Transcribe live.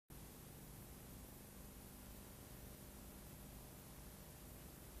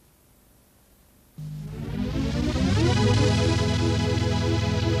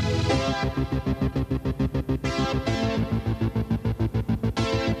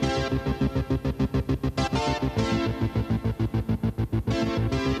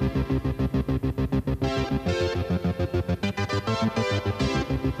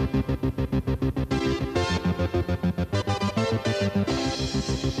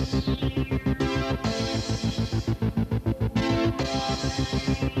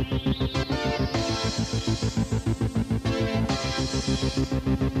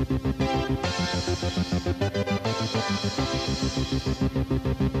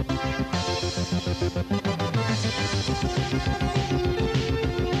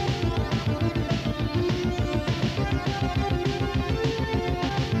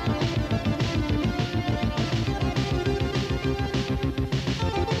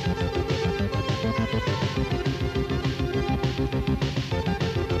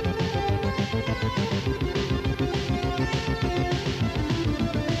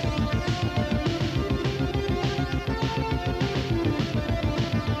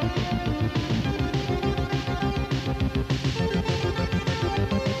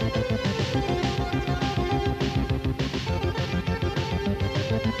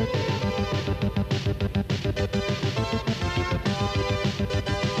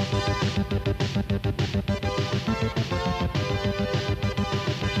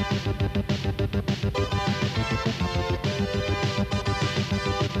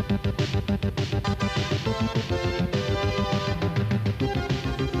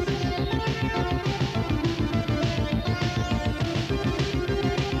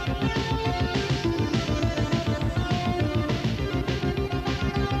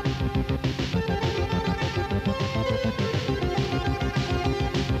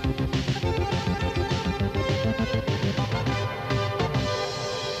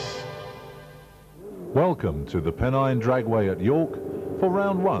Welcome to the Pennine Dragway at York for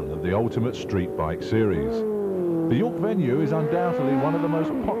round one of the Ultimate Streetbike Series. The York venue is undoubtedly one of the most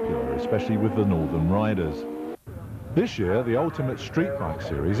popular, especially with the northern riders. This year, the Ultimate Streetbike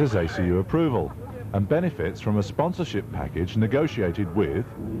Series has ACU approval and benefits from a sponsorship package negotiated with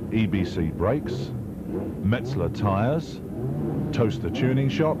EBC Brakes, Metzler Tyres, Toaster Tuning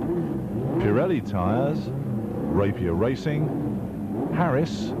Shop, Pirelli Tyres, Rapier Racing,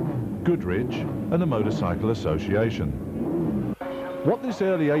 Harris, Goodrich and the Motorcycle Association. What this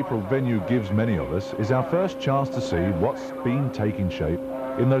early April venue gives many of us is our first chance to see what's been taking shape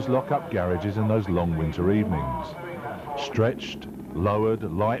in those lock-up garages in those long winter evenings. Stretched, lowered,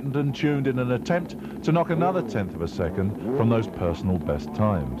 lightened and tuned in an attempt to knock another tenth of a second from those personal best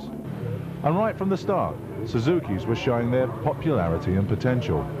times. And right from the start, Suzukis were showing their popularity and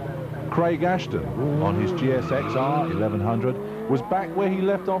potential. Craig Ashton, on his GSX-R 1100, was back where he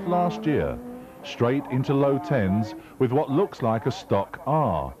left off last year, straight into low tens with what looks like a stock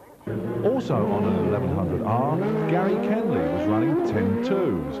R. Also on an 1100R, Gary Kenley was running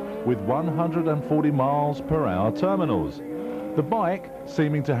 10.2s with 140 miles per hour terminals. The bike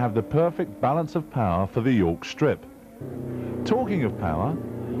seeming to have the perfect balance of power for the York Strip. Talking of power,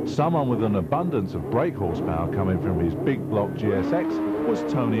 someone with an abundance of brake horsepower coming from his big block GSX was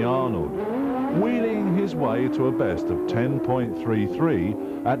Tony Arnold, wheeling his way to a best of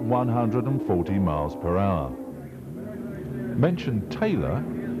 10.33 at 140 miles per hour. Mention Taylor,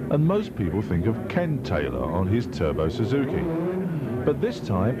 and most people think of Ken Taylor on his Turbo Suzuki. But this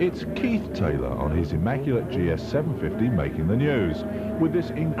time it's Keith Taylor on his immaculate GS 750 making the news, with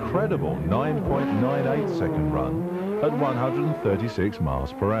this incredible 9.98 second run at 136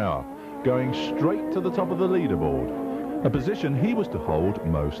 miles per hour, going straight to the top of the leaderboard, a position he was to hold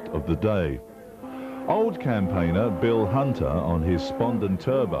most of the day. Old campaigner Bill Hunter on his Spondon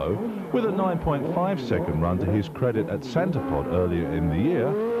Turbo, with a 9.5 second run to his credit at Santapod earlier in the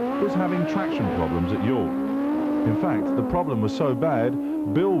year, was having traction problems at York. In fact, the problem was so bad,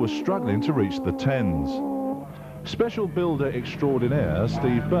 Bill was struggling to reach the tens. Special builder extraordinaire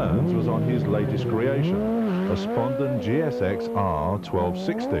Steve Burns was on his latest creation, a Spondon GSX-R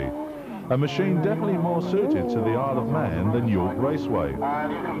 1260, a machine definitely more suited to the Isle of Man than York Raceway.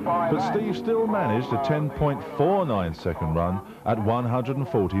 But Steve still managed a 10.49 second run at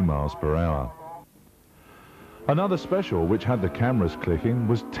 140 miles per hour. Another special which had the cameras clicking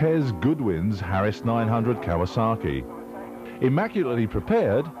was Tez Goodwin's Harris 900 Kawasaki. Immaculately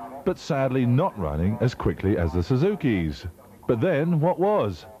prepared, but sadly not running as quickly as the Suzuki's. But then, what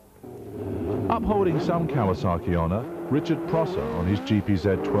was? Upholding some Kawasaki honour, Richard Prosser on his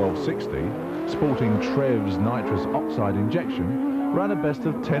GPZ 1260, sporting Trev's nitrous oxide injection, ran a best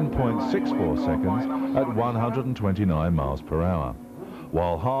of 10.64 seconds at 129 miles per hour.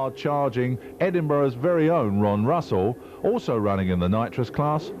 While hard-charging Edinburgh's very own Ron Russell, also running in the nitrous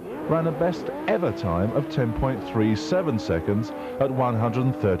class, ran a best ever time of 10.37 seconds at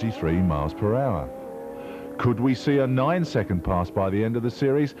 133 miles per hour. Could we see a 9-second pass by the end of the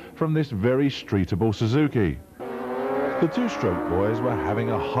series from this very streetable Suzuki? The two-stroke boys were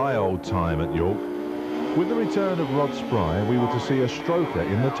having a high old time at York. With the return of Rod Spry, we were to see a stroker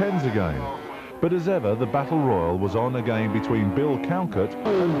in the tens again. But as ever, the battle royal was on again between Bill Calcutt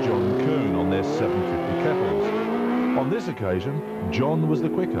and John Kuhn on their 750 Kettles. On this occasion, John was the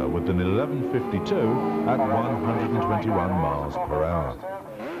quicker with an 1152 at 121 miles per hour.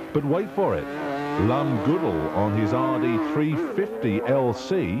 But wait for it, Lum Goodall on his RD 350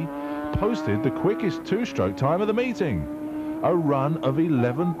 LC posted the quickest two-stroke time of the meeting, a run of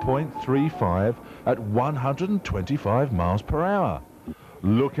 11.35 at 125 miles per hour.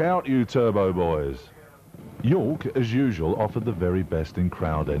 Look out, you turbo boys. York, as usual, offered the very best in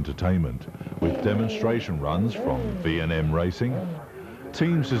crowd entertainment, with demonstration runs from V&M Racing,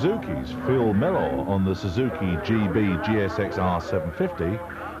 Team Suzuki's Phil Mellor on the Suzuki GB GSX-R 750,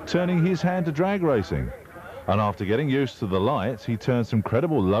 turning his hand to drag racing. And after getting used to the lights, he turned some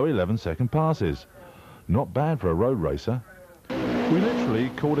credible low 11-second passes. Not bad for a road racer. We literally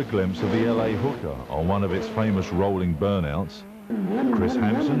caught a glimpse of the LA Hooker on one of its famous rolling burnouts. Chris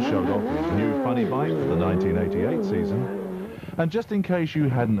Hampson showed off his new funny bike for the 1988 season. And just in case you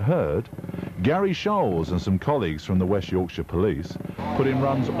hadn't heard, Gary Scholes and some colleagues from the West Yorkshire Police put in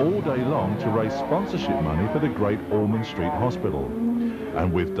runs all day long to raise sponsorship money for the Great Ormond Street Hospital.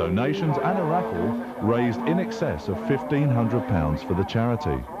 And with donations and a raffle, raised in excess of £1,500 for the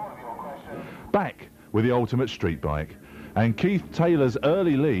charity. Back with the Ultimate Street Bike, and Keith Taylor's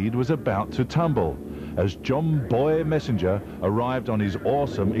early lead was about to tumble as John Boy Messenger arrived on his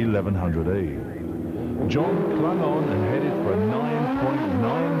awesome 1100E. John clung on and headed for a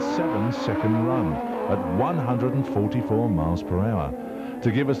 9.97 second run at 144 miles per hour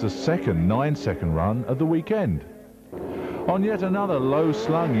to give us the second 9-second run of the weekend. On yet another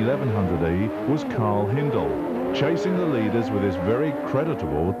low-slung 1100E was Carl Hindle, chasing the leaders with his very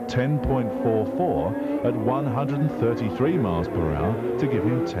creditable 10.44 at 133 miles per hour to give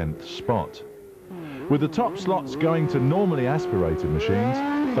him 10th spot. With the top slots going to normally aspirated machines,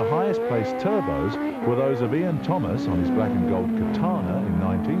 the highest placed turbos were those of Ian Thomas on his black and gold Katana in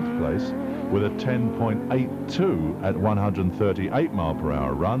 19th place with a 10.82 at 138 mile per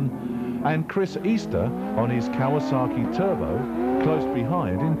hour run, and Chris Easter on his Kawasaki Turbo close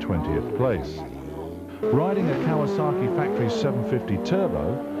behind in 20th place. Riding a Kawasaki Factory 750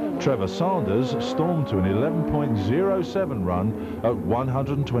 Turbo, Trevor Sanders stormed to an 11.07 run at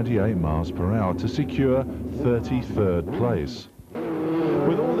 128 miles per hour to secure 33rd place.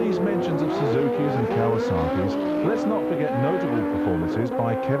 With all these mentions of Suzuki's and Kawasaki's, let's not forget notable performances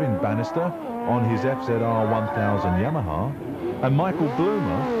by Kevin Bannister on his FZR 1000 Yamaha and Michael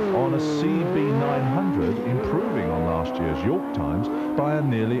Bloomer on a CB900, improving on last year's York times by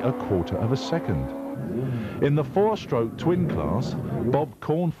nearly a quarter of a second. In the 4-stroke twin class, Bob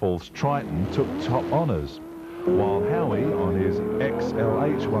Cornforth's Triton took top honours, while Howie on his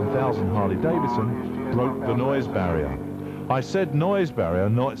XLH 1000 Harley-Davidson broke the noise barrier. I said noise barrier,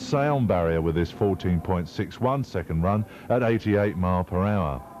 not sound barrier, with this 14.61 second run at 88 mile per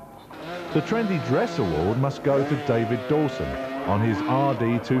hour. The Trendy Dress Award must go to David Dawson on his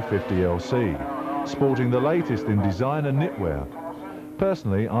RD 250LC, sporting the latest in design and knitwear.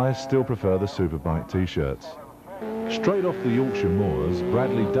 Personally, I still prefer the Superbike t-shirts. Straight off the Yorkshire moors,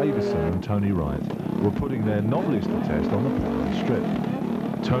 Bradley Davison and Tony Wright were putting their novelist to test on the Power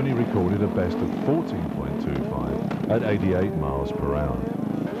Strip. Tony recorded a best of 14.25 at 88 miles per hour.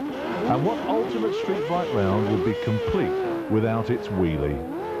 And what ultimate street bike round would be complete without its wheelie?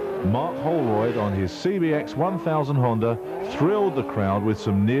 Mark Holroyd on his CBX 1000 Honda thrilled the crowd with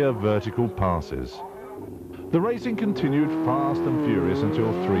some near vertical passes. The racing continued fast and furious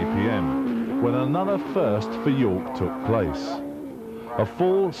until 3 p.m, when another first for York took place. A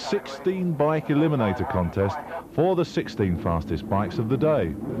full 16 bike eliminator contest for the 16 fastest bikes of the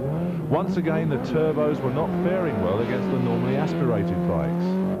day. Once again, the turbos were not faring well against the normally aspirated bikes.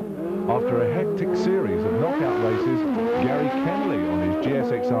 After a hectic series of knockout races, Gary Kenley on his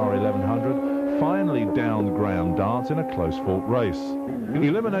GSXR 1100 finally downed Graham Dance in a close-fought race.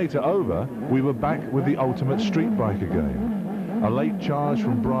 Eliminator over, we were back with the ultimate street bike again. A late charge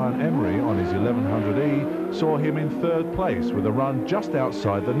from Brian Emery on his 1100E saw him in 3rd place with a run just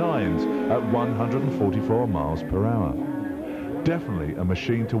outside the 9s at 144 miles per hour. Definitely a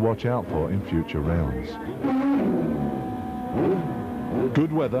machine to watch out for in future rounds.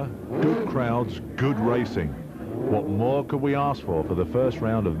 Good weather, good crowds, good racing. What more could we ask for the first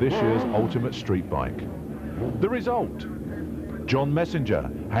round of this year's Ultimate Street Bike? The result: John Messenger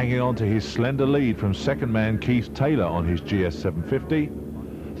hanging on to his slender lead from second man Keith Taylor on his GS 750,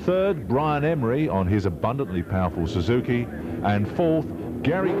 3rd Brian Emery on his abundantly powerful Suzuki, and 4th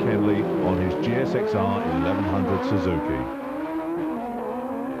Gary Kenley on his GSXR 1100 Suzuki.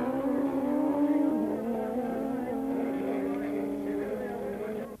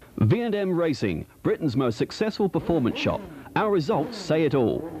 V&M Racing, Britain's most successful performance shop. Our results say it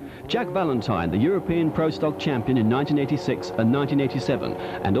all. Jack Valentine, the European Pro Stock champion in 1986 and 1987,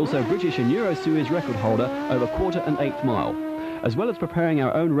 and also British and Euro Series record holder over 1/4 and 1/8 mile. As well as preparing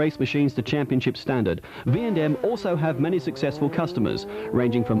our own race machines to championship standard, V&M also have many successful customers,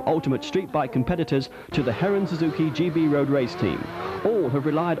 ranging from ultimate street bike competitors to the Heron Suzuki GB Road Race Team. All have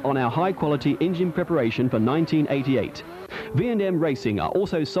relied on our high-quality engine preparation for 1988. V&M Racing are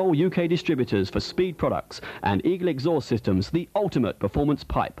also sole UK distributors for Speed products and Eagle exhaust systems, the ultimate performance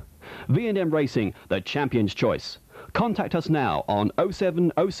pipe. V&M Racing, the champion's choice. Contact us now on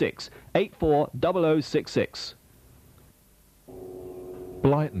 0706 840066.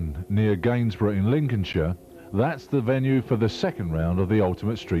 Blyton, near Gainsborough in Lincolnshire, that's the venue for the second round of the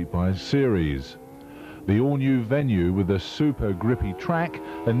Ultimate Street Bike Series. The all-new venue with a super grippy track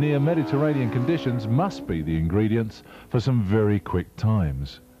and near Mediterranean conditions must be the ingredients for some very quick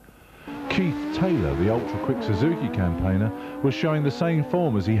times. Keith Taylor, the ultra-quick Suzuki campaigner, was showing the same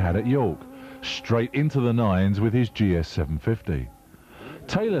form as he had at York, straight into the 9s with his GS 750.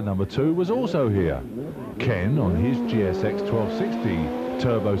 Taylor number 2 was also here. Ken on his GSX 1260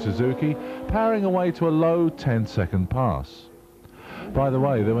 Turbo Suzuki, powering away to a low 10-second pass. By the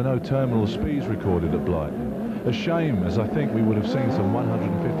way, there were no terminal speeds recorded at Blyton. A shame, as I think we would have seen some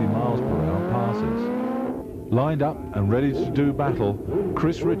 150 miles per hour passes. Lined up and ready to do battle,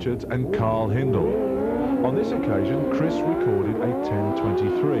 Chris Richards and Carl Hindle. On this occasion, Chris recorded a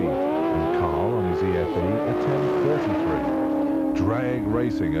 10.23, and Carl on his EFE a 10.33. Drag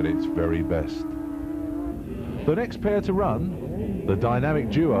racing at its very best. The next pair to run, the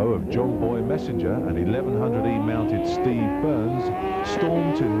dynamic duo of John Boy Messenger and 1100E mounted Steve Burns,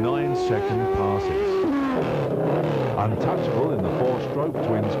 stormed to 9-second passes. Untouchable in the 4-stroke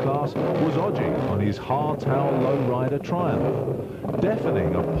twins class was Odgie on his hardtail lowrider Triumph,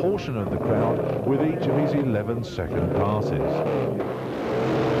 deafening a portion of the crowd with each of his 11-second passes.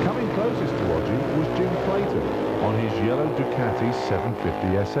 Coming closest to Odgie was Jim Clayton on his yellow Ducati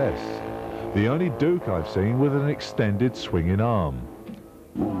 750 SS, the only Duke I've seen with an extended swinging arm.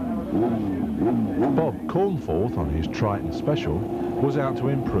 Bob Cornforth on his Triton Special was out to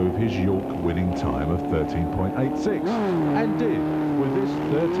improve his York winning time of 13.86, and did with this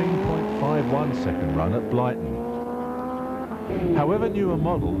 13.51 second run at Blyton. However new a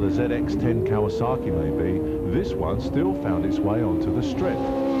model the ZX-10 Kawasaki may be, this one still found its way onto the strip.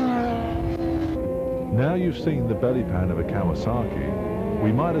 Now you've seen the belly pan of a Kawasaki,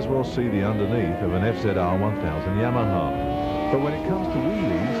 we might as well see the underneath of an FZR 1000 Yamaha. But when it comes to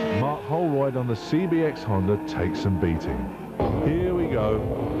wheelies, Mark Holroyd on the CBX Honda takes some beating. Here we go.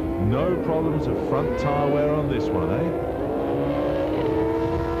 No problems of front tyre wear on this one, eh?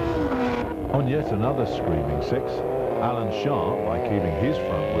 On yet another screaming 6, Alan Sharp, by keeping his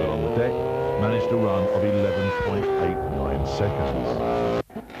front wheel on the deck, managed a run of 11.89 seconds.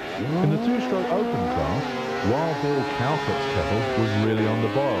 In the 2-stroke open class, Wild Bill Cowfoot's kettle was really on the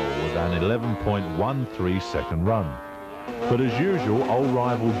boil with an 11.13 second run. But as usual, old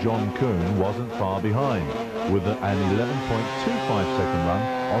rival John Kuhn wasn't far behind, with an 11.25 second run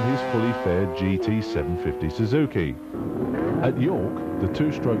on his fully fair GT 750 Suzuki. At York, the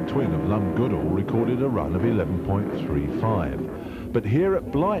 2-stroke twin of Lum Goodall recorded a run of 11.35. But here at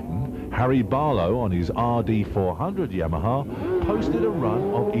Blyton, Harry Barlow on his RD400 Yamaha posted a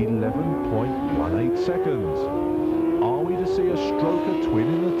run of 11.18 seconds. Are we to see a stroker twin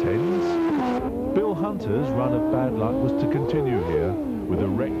in the 10s? Bill Hunter's run of bad luck was to continue here with a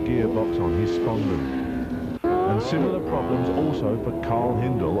wrecked gearbox on his Spondon. And similar problems also for Carl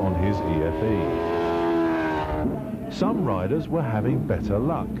Hindle on his EFE. Some riders were having better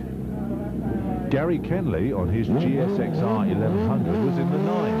luck. Gary Kenley on his GSXR 1100 was in the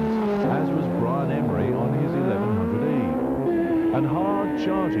 9s, as was Brian Emery on his 1100E. And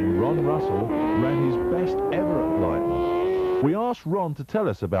hard-charging Ron Russell ran his best ever at Blyton. We asked Ron to tell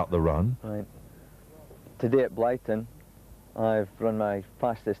us about the run. Right. Today at Blyton, I've run my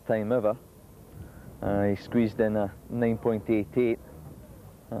fastest time ever. I squeezed in a 9.88,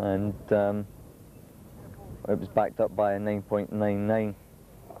 and it was backed up by a 9.99.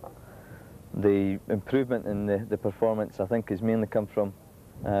 The improvement in the performance, I think, has mainly come from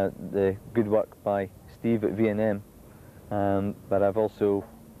the good work by Steve at V&M, but I've also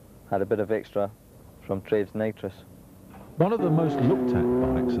had a bit of extra from Trev's Nitrous. One of the most looked at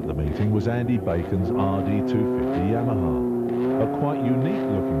bikes at the meeting was Andy Bacon's RD250 Yamaha, a quite unique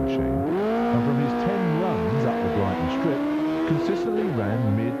looking machine, and from his 10 runs up the Brighton Strip, consistently ran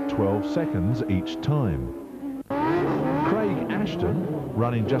mid-12 seconds each time. Craig Ashton,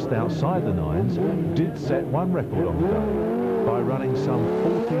 running just outside the 9s, did set one record on the day by running some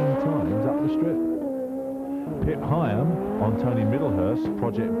 14 times up the strip. Pip Hyam on Tony Middlehurst's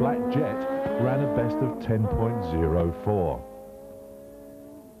Project Black Jet ran a best of 10.04.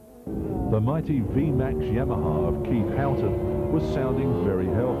 The mighty VMAX Yamaha of Keith Houghton was sounding very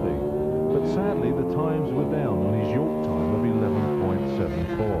healthy, but sadly the times were down on his York time of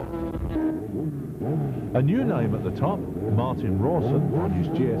 11.74. A new name at the top, Martin Rawson on his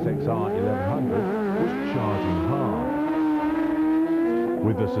GSXR 1100, was charging hard.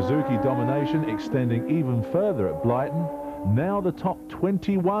 With the Suzuki domination extending even further at Blyton, now the top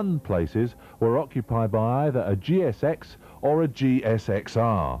 21 places were occupied by either a GSX or a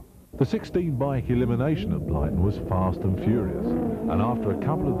GSXR. The 16-bike elimination at Blyton was fast and furious, and after a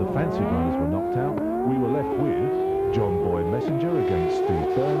couple of the fancy runners were knocked out, we were left with John Boy Messenger against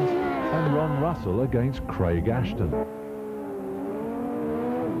Steve Burns and Ron Russell against Craig Ashton.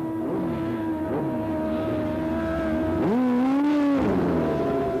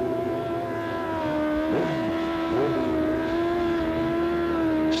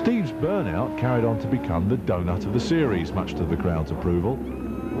 Steve's burnout carried on to become the donut of the series, much to the crowd's approval.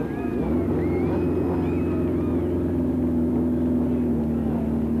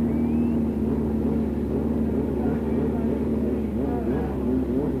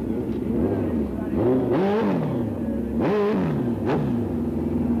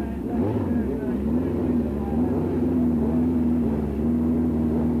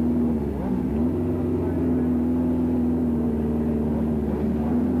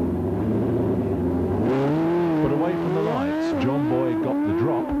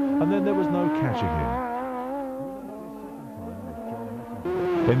 catching him.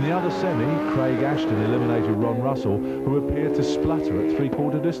 In the other semi, Craig Ashton eliminated Ron Russell, who appeared to splutter at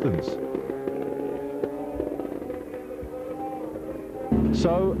three-quarter distance.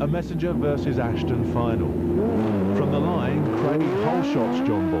 So, a Messenger versus Ashton final. From the line, Craig whole shots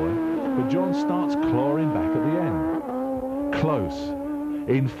John Boy, but John starts clawing back at the end. Close.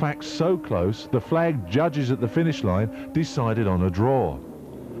 In fact, so close, the flag judges at the finish line decided on a draw.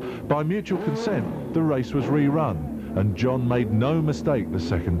 By mutual consent, the race was rerun, and John made no mistake the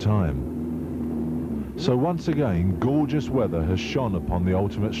second time. So once again, gorgeous weather has shone upon the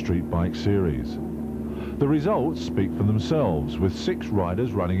Ultimate Street Bike Series. The results speak for themselves, with 6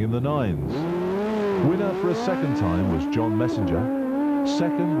 riders running in the 9s. Winner for a second time was John Messenger,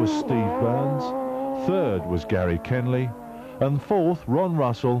 second was Steve Burns, third was Gary Kenley, and fourth Ron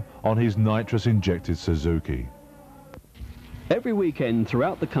Russell on his nitrous-injected Suzuki. Every weekend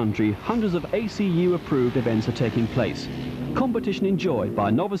throughout the country, hundreds of ACU-approved events are taking place. Competition enjoyed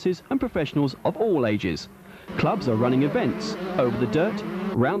by novices and professionals of all ages. Clubs are running events over the dirt,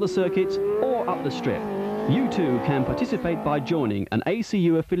 round the circuits, or up the strip. You too can participate by joining an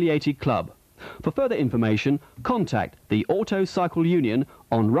ACU-affiliated club. For further information, contact the Auto Cycle Union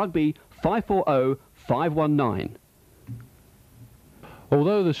on Rugby 540 519.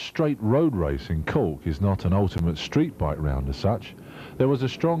 Although the straight road race in Cork is not an ultimate street bike round as such, there was a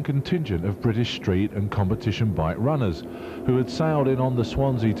strong contingent of British street and competition bike runners who had sailed in on the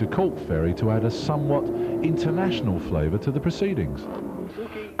Swansea to Cork ferry to add a somewhat international flavour to the proceedings.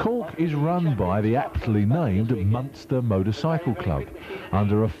 Cork is run by the aptly named Munster Motorcycle Club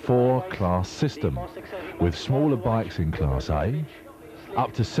under a 4-class system, with smaller bikes in Class A,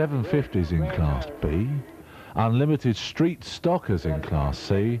 up to 750s in Class B, unlimited street stockers in Class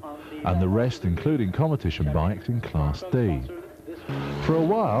C, and the rest, including competition bikes, in Class D. For a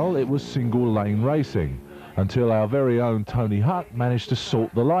while it was single-lane racing, until our very own Tony Hutt managed to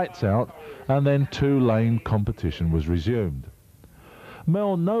sort the lights out, and then 2-lane competition was resumed.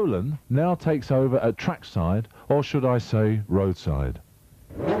 Mel Nolan now takes over at trackside, or should I say roadside.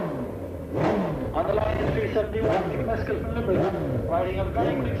 On the line is 371, Big Mescal from Liverpool, riding a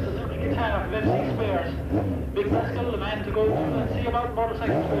very quick Suzuki Katana from FC Spares. Big Mescal, the man to go to and see about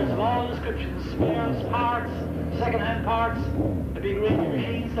motorcycle spares of all descriptions, spares, parts, second-hand parts, a big range of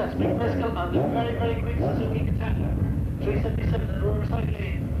machines. That's Big Mescal on the very, very quick Suzuki Katana. 377 in the Riverside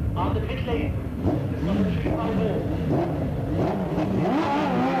lane. On the pit lane, it's number 350.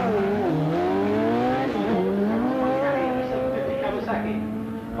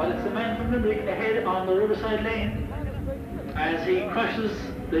 Well, it's the man from Limerick ahead on the Riverside lane as he crosses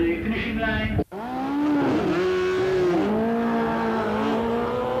the finishing line.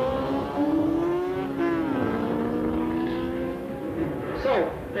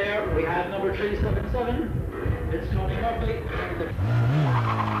 So, there we have number 377. It's Tony Murphy.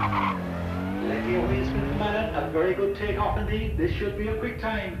 Lenny away Smith Madden, a very good take-off indeed. This should be a quick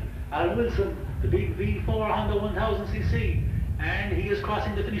time. Alan Wilson, the big V4 Honda 1000cc. And he is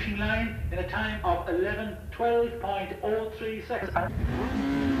crossing the finishing line in a time of 11:12.03 seconds.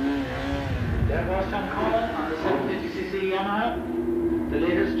 There was Tom Collin on the 750cc Yamaha, the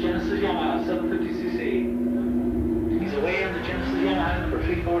latest Genesis Yamaha 750cc. He's away on the Genesis Yamaha number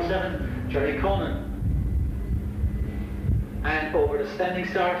 347, Jerry Conan. And over the standing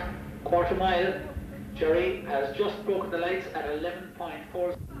start, quarter mile, Jerry has just broken the lights at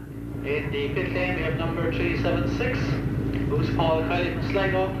 11.4. In the pit lane we have number 376. Who's Paul Kiley from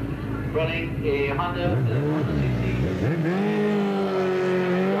Sligo, running a Honda 1100cc. A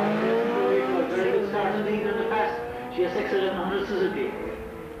very good start indeed in the fast GSX 1100 Suzuki.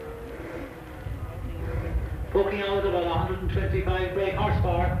 Poking out about 125 brake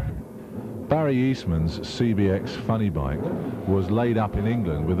horsepower. Barry Eastman's CBX funny bike was laid up in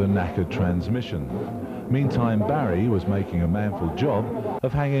England with a knackered transmission. Meantime, Barry was making a manful job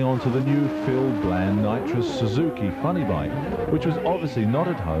of hanging on to the new Phil Bland nitrous Suzuki funny bike, which was obviously not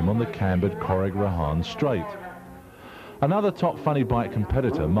at home on the cambered Corrigrehan straight. Another top funny bike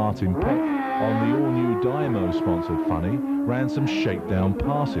competitor, Martin Peck, on the all-new Dymo-sponsored funny, ran some shakedown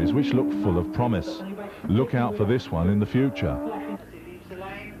passes which looked full of promise. Look out for this one in the future.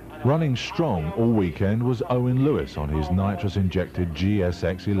 Running strong all weekend was Owen Lewis on his nitrous-injected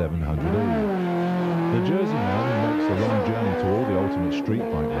GSX 1100E. The Jersey man who makes the long journey to all the ultimate street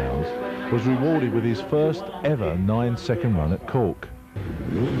bike rounds was rewarded with his first ever 9-second run at Cork.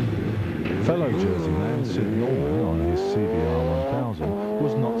 Fellow Jersey man Sid Norman on his CBR 1000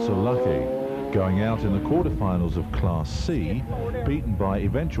 was not so lucky, going out in the quarterfinals of Class C, beaten by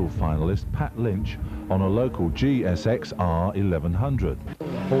eventual finalist Pat Lynch on a local GSX R 1100.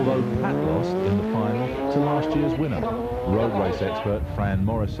 although Pat lost in the final to last year's winner, road race expert Fran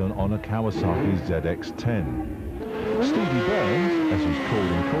Morrison on a Kawasaki ZX-10. Stevie Burns, as he's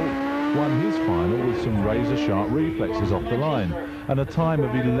called in court, won his final with some razor-sharp reflexes off the line and a time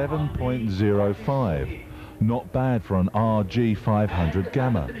of 11.05. Not bad for an RG 500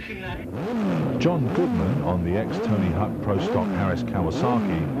 Gamma. John Goodman on the ex-Tony Huck Pro Stock Harris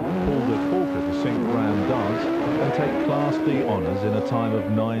Kawasaki pulled a corker to sink Graham Dance and take Class D honours in a time of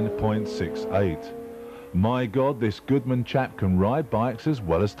 9.68. My God, this Goodman chap can ride bikes as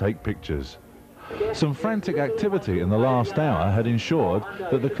well as take pictures. Some frantic activity in the last hour had ensured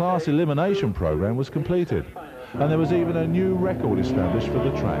that the class elimination programme was completed, and there was even a new record established for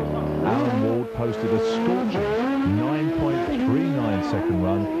the track. Alan Ward posted a scorching 9.39 second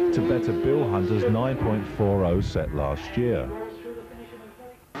run to better Bill Hunter's 9.40 set last year.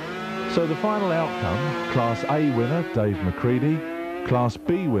 So the final outcome: Class A winner Dave McCready, Class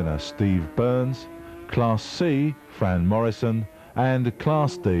B winner Steve Burns, Class C Fran Morrison, and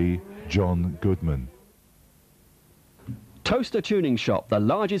Class D John Goodman. Toaster Tuning Shop, the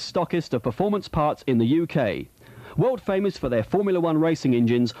largest stockist of performance parts in the UK. World famous for their Formula One racing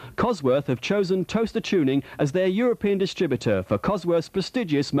engines, Cosworth have chosen Toaster Tuning as their European distributor for Cosworth's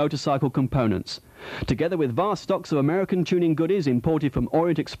prestigious motorcycle components. Together with vast stocks of American tuning goodies imported from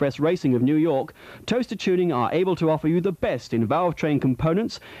Orient Express Racing of New York, Toaster Tuning are able to offer you the best in valve train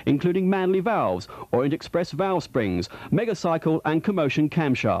components, including Manley valves, Orient Express valve springs, megacycle and commotion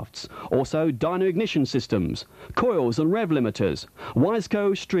camshafts. Also dyno ignition systems, coils and rev limiters,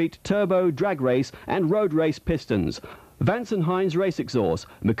 Wiseco, street, turbo, drag race and road race pistons, Vance & Hines race exhaust,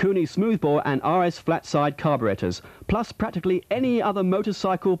 Mikuni smoothbore and RS flat side carburetors, plus practically any other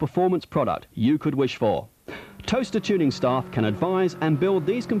motorcycle performance product you could wish for. Toaster Tuning staff can advise and build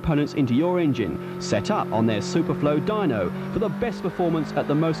these components into your engine, set up on their Superflow dyno for the best performance at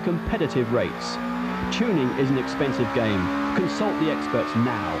the most competitive rates. Tuning is an expensive game. Consult the experts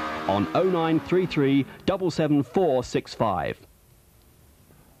now on 0933 777465.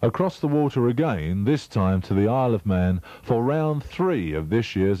 Across the water again, this time to the Isle of Man for round 3 of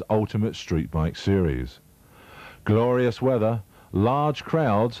this year's Ultimate Streetbike Series. Glorious weather, large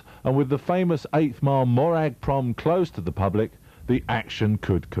crowds, and with the famous 8th mile Morag Prom closed to the public, the action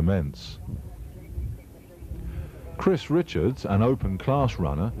could commence. Chris Richards, an open class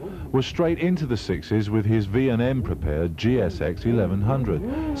runner, was straight into the sixes with his V&M prepared GSX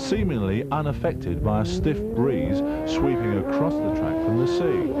 1100, seemingly unaffected by a stiff breeze sweeping across the track from the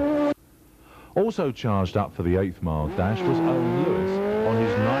sea. Also charged up for the 8th mile dash was Owen Lewis on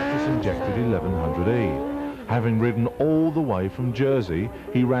his nitrous-injected 1100E. Having ridden all the way from Jersey,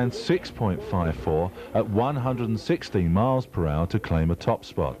 he ran 6.54 at 116 miles per hour to claim a top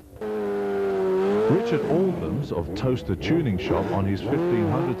spot. Richard Albans of Toaster Tuning Shop on his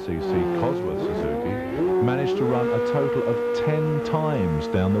 1500cc Cosworth Suzuki managed to run a total of 10 times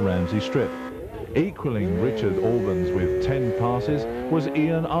down the Ramsey Strip. Equaling Richard Albans with 10 passes was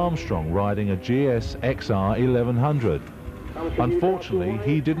Ian Armstrong riding a GS XR 1100. Unfortunately,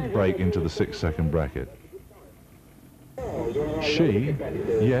 he didn't break into the 6-second bracket. She,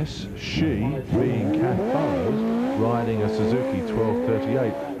 yes, she, being Kath Burrows, riding a Suzuki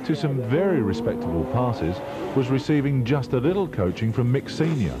 1238 to some very respectable passes, was receiving just a little coaching from Mick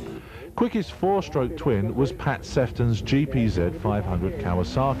Senior. Quickest 4-stroke twin was Pat Sefton's GPZ 500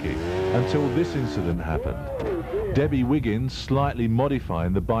 Kawasaki, until this incident happened. Debbie Wiggins slightly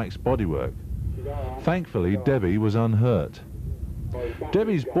modifying the bike's bodywork. Thankfully, Debbie was unhurt.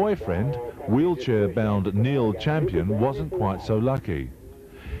 Debbie's boyfriend, wheelchair-bound Neil Champion, wasn't quite so lucky.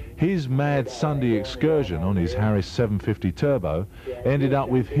 His mad Sunday excursion on his Harris 750 Turbo ended up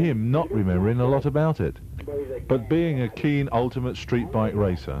with him not remembering a lot about it. But being a keen ultimate street bike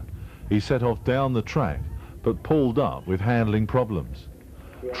racer, he set off down the track, but pulled up with handling problems.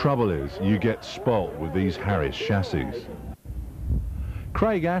 Trouble is, you get spoilt with these Harris chassis.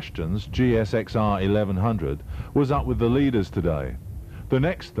 Craig Ashton's GSXR 1100 was up with the leaders today. The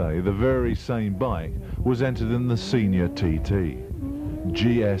next day, the very same bike was entered in the senior TT.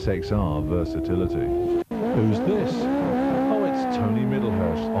 GSXR Versatility. Who's this? Oh, it's Tony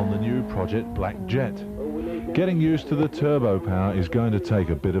Middlehurst on the new Project Black Jet. Getting used to the turbo power is going to take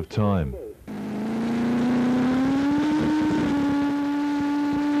a bit of time.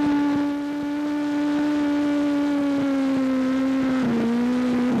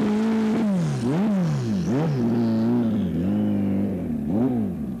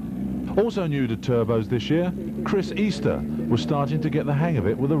 Also new to turbos this year, Chris Easter was starting to get the hang of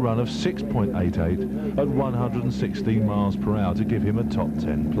it with a run of 6.88 at 116 miles per hour to give him a top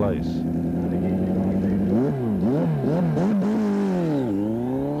 10 place.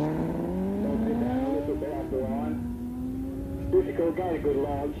 very good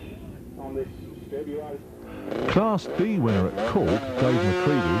launch on this strip. Class D winner at Cork, Dave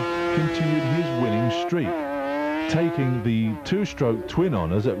McCready, continued his winning streak, taking the two-stroke twin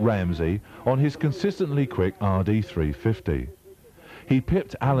honours at Ramsey on his consistently quick RD 350. He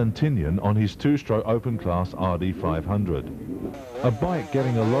pipped Alan Tinian on his two-stroke open-class RD 500. A bike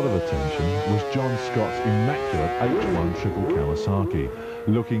getting a lot of attention was John Scott's immaculate H1 triple Kawasaki,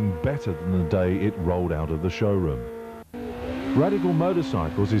 looking better than the day it rolled out of the showroom. Radical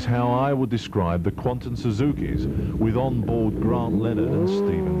Motorcycles is how I would describe the Quantum Suzukis, with on-board Grant Leonard and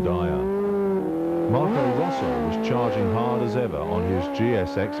Stephen Dyer. Marco Rosso was charging hard as ever on his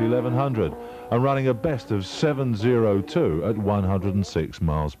GSX 1100 and running a best of 702 at 106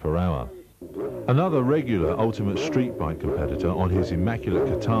 miles per hour. Another regular Ultimate Street Bike competitor on his immaculate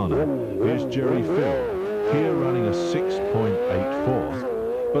Katana is Jerry Phil, here running a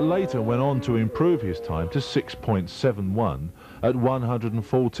 6.84, but later went on to improve his time to 6.71 at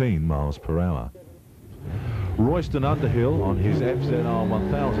 114 miles per hour. Royston Underhill on his FZR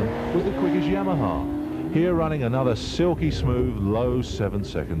 1000 was the quickest Yamaha, here running another silky smooth low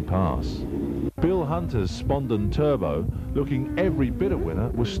 7-second pass. Bill Hunter's Spondon Turbo, looking every bit a winner,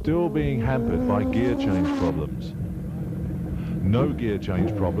 was still being hampered by gear change problems. No gear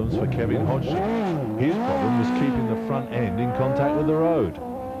change problems for Kevin Hodgson. His problem was keeping the front end in contact with the road.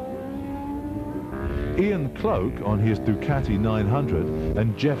 Ian Cloak on his Ducati 900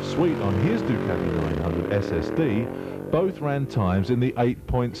 and Jeff Sweet on his Ducati 900 SSD both ran times in the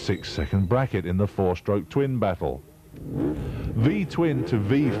 8.6 second bracket in the four-stroke twin battle. V-twin to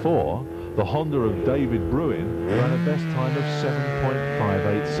V4, the Honda of David Bruin ran a best time of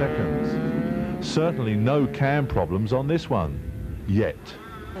 7.58 seconds. Certainly no cam problems on this one, yet.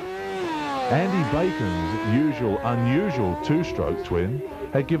 Andy Bacon's unusual two-stroke twin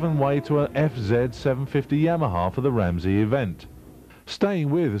had given way to an FZ 750 Yamaha for the Ramsey event. Staying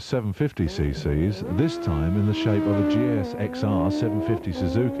with 750cc's, this time in the shape of a GS XR 750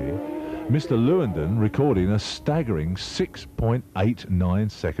 Suzuki, Mr. Lewandon recording a staggering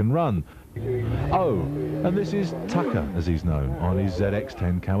 6.89 second run. Oh, and this is Tucker, as he's known, on his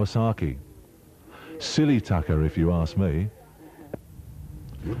ZX10 Kawasaki. Silly Tucker, if you ask me.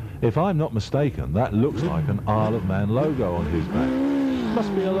 If I'm not mistaken, that looks like an Isle of Man logo on his back.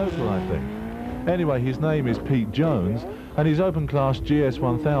 Must be a local, I think. Anyway, his name is Pete Jones, and his open-class GS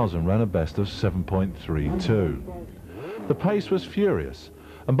 1000 ran a best of 7.32. The pace was furious,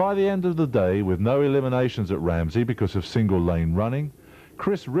 and by the end of the day, with no eliminations at Ramsey because of single-lane running,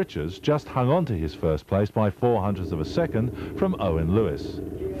 Chris Richards just hung on to his first place by 0.04 of a second from Owen Lewis.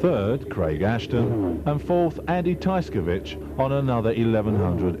 Third, Craig Ashton, and fourth, Andy Tyskovich on another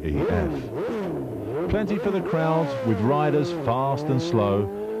 1100 EF. Plenty for the crowds, with riders fast and slow.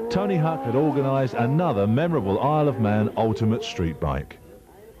 Tony Huck had organised another memorable Isle of Man ultimate street bike.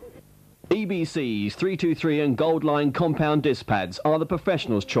 EBC's 323 and Goldline compound disc pads are the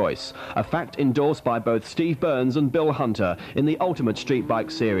professional's choice, a fact endorsed by both Steve Burns and Bill Hunter in the Ultimate Street Bike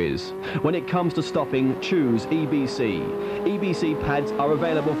Series. When it comes to stopping, choose EBC. EBC pads are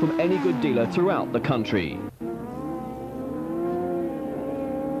available from any good dealer throughout the country.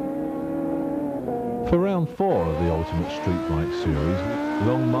 For round 4 of the Ultimate Street Bike Series,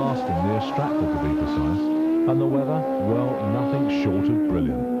 Long Marston near Stratford to be precise, and the weather, well, nothing short of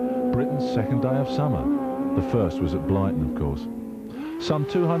brilliant. Britain's second day of summer. The first was at Blyton, of course. Some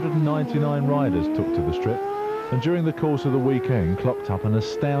 299 riders took to the strip, and during the course of the weekend clocked up an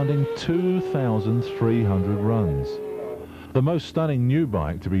astounding 2,300 runs. The most stunning new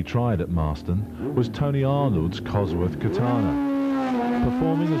bike to be tried at Marston was Tony Arnold's Cosworth Katana.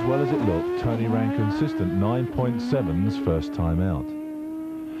 Performing as well as it looked, Tony ran consistent 9.7s first time out.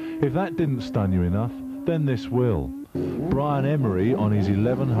 If that didn't stun you enough, then this will. Brian Emery on his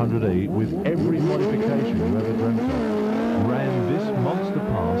 1100E with every modification you ever dreamt of ran this monster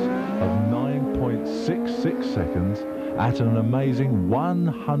pass of 9.66 seconds at an amazing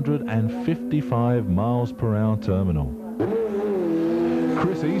 155 miles per hour terminal.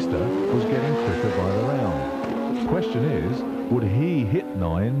 Chris Easter was getting quicker by the round. Question is, would he hit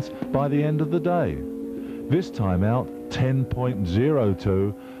 9s by the end of the day? This time out,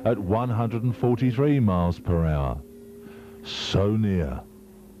 10.02 at 143 miles per hour. So near.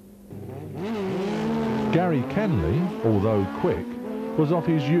 Gary Kenley, although quick, was off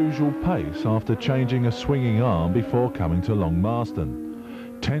his usual pace after changing a swinging arm before coming to Long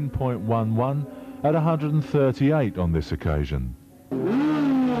Marston. 10.11 at 138 on this occasion.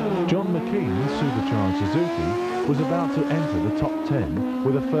 John McKean's supercharged Suzuki was about to enter the top 10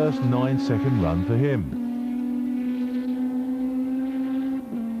 with a first 9-second run for him.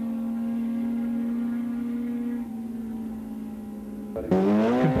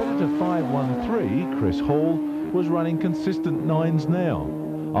 Competitor 513, Chris Hall, was running consistent 9s now,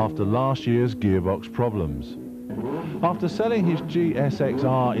 after last year's gearbox problems. After selling his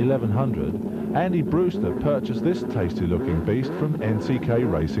GSXR 1100, Andy Brewster purchased this tasty-looking beast from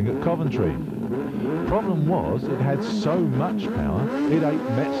NCK Racing at Coventry. Problem was, it had so much power, it ate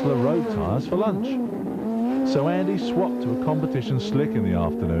Metzler road tyres for lunch. So Andy swapped to a competition slick in the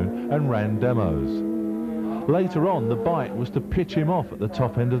afternoon and ran demos. Later on, the bite was to pitch him off at the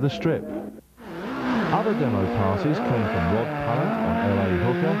top end of the strip. Other demo passes came from Rod Pullen on LA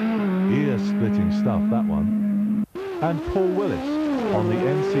Hooker, ear-splitting stuff that one, and Paul Willis on the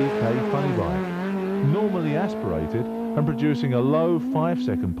NCK Funny Bike, normally aspirated and producing a low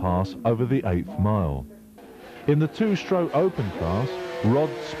 5-second pass over the 8th mile. In the 2-stroke open class, Rod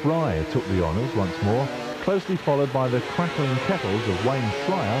Spry took the honours once more, closely followed by the crackling kettles of Wayne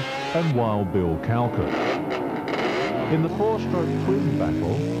Schreier and Wild Bill Calcutt. In the 4-stroke twin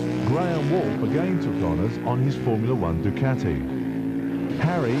battle, Graham Wolfe again took honours on his Formula 1 Ducati.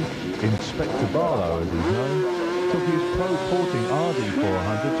 Harry, Inspector Barlow as he's known, took his pro-porting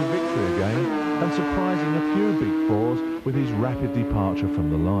RD400 to victory again and surprising a few big fours with his rapid departure from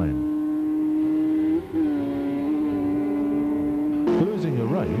the line. Losing a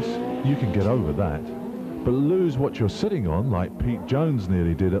race, you can get over that. But lose what you're sitting on, like Pete Jones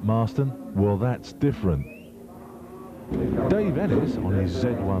nearly did at Marston, well, that's different. Dave Ennis on his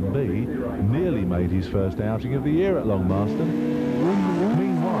Z1B nearly made his first outing of the year at Long Marston.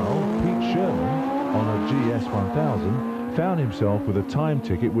 Meanwhile, Pete Sherman on a GS1000 found himself with a time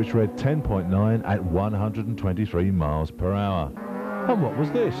ticket which read 10.9 at 123 miles per hour. And what was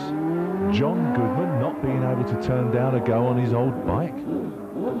this? John Goodman not being able to turn down a go on his old bike?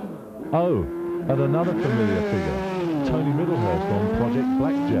 Oh, and another familiar figure, Tony Middlehurst on Project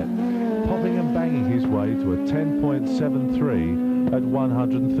Blackjet, popping and banging his way to a 10.73 at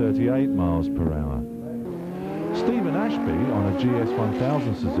 138 miles per hour. Stephen Ashby on a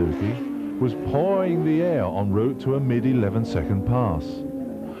GS1000 Suzuki was pawing the air en route to a mid-11-second pass.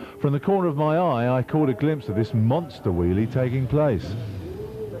 From the corner of my eye, I caught a glimpse of this monster wheelie taking place.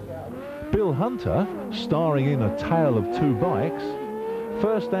 Bill Hunter, starring in A Tale of Two Bikes,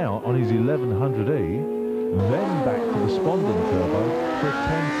 first out on his 1100E, then back to the Spondon Turbo for a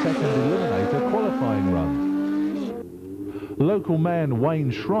 10-second eliminator qualifying run. Local man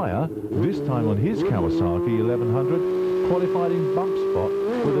Wayne Schreier, this time on his Kawasaki 1100, qualified in bump spot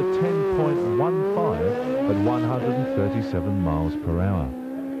with a 10.15 at 137 miles per hour.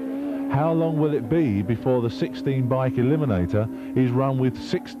 How long will it be before the 16-bike eliminator is run with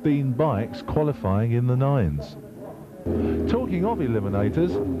 16 bikes qualifying in the 9s? Talking of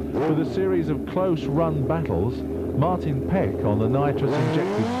eliminators, with a series of close run battles, Martin Peck on the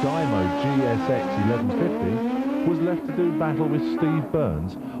nitrous-injected Dymo GSX 1150 was left to do battle with Steve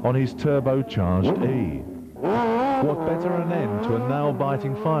Burns on his turbocharged E. What better an end to a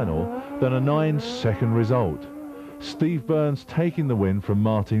nail-biting final than a 9-second result? Steve Burns taking the win from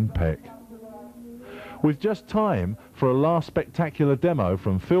Martin Peck. With just time for a last spectacular demo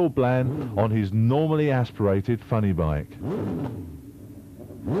from Phil Bland on his normally aspirated funny bike.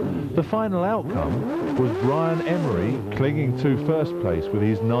 The final outcome was Brian Emery clinging to first place with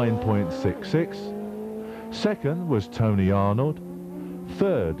his 9.66. Second was Tony Arnold.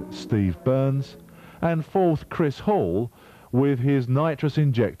 Third, Steve Burns. And fourth, Chris Hall with his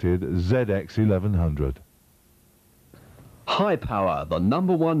nitrous-injected ZX 1100. High Power, the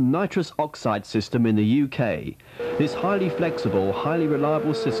 #1 nitrous oxide system in the UK. This highly flexible, highly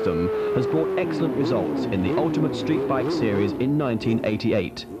reliable system has brought excellent results in the Ultimate Streetbike Series in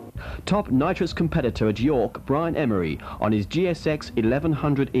 1988. Top nitrous competitor at York, Brian Emery, on his GSX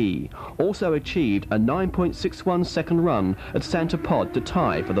 1100E, also achieved a 9.61 second run at Santa Pod to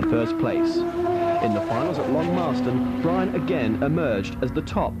tie for the first place. In the finals at Long Marston, Brian again emerged as the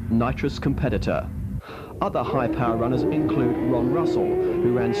top nitrous competitor. Other high-power runners include Ron Russell,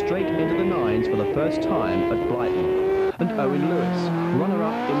 who ran straight into the 9s for the first time at Brighton, and Owen Lewis,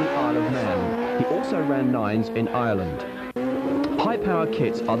 runner-up in the Isle of Man. He also ran 9s in Ireland. High-power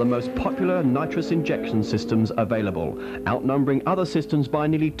kits are the most popular nitrous injection systems available, outnumbering other systems by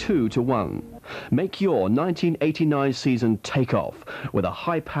nearly 2 to 1. Make your 1989 season take off with a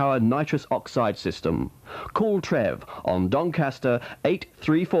high-power nitrous oxide system. Call Trev on Doncaster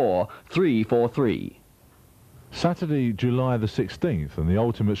 834 343. Saturday, July the 16th, and the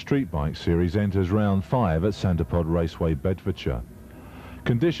Ultimate Streetbike Series enters round 5 at Santa Pod Raceway, Bedfordshire.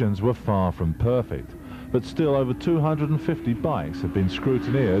 Conditions were far from perfect, but still over 250 bikes have been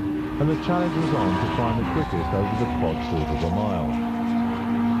scrutineered, and the challenge was on to find the quickest over the quad quarter of a mile.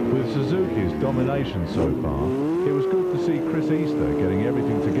 With Suzuki's domination so far, It was good to see Chris Easter getting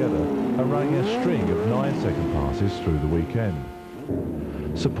everything together and running a string of 9-second passes through the weekend.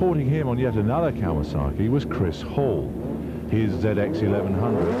 Supporting him on yet another Kawasaki was Chris Hall. His ZX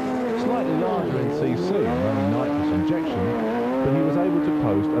 1100, slightly larger in CC and running nitrous injection, but he was able to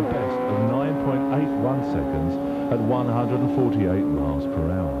post a best of 9.81 seconds at 148 miles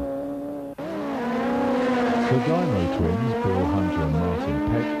per hour. The Dyno twins, Bill Hunter and Martin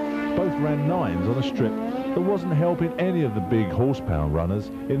Peck, both ran 9s on a strip that wasn't helping any of the big horsepower runners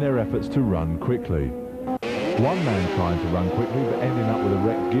in their efforts to run quickly. One man trying to run quickly but ending up with a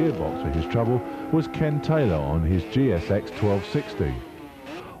wrecked gearbox for his trouble was Ken Taylor on his GSX 1260.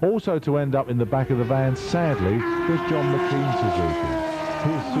 Also to end up in the back of the van, sadly, was John McKean Suzuki,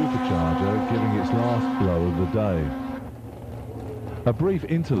 his supercharger giving its last blow of the day. A brief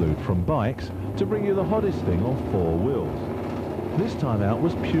interlude from bikes to bring you the hottest thing on 4 wheels. This time out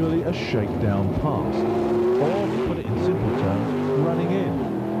was purely a shakedown pass, or to put it in simple terms, running in.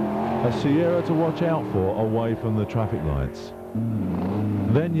 A Sierra to watch out for away from the traffic lights.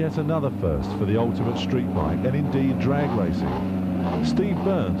 Then yet another first for the ultimate street bike and indeed drag racing. Steve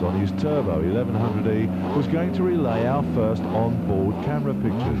Burns on his Turbo 1100E was going to relay our first on-board camera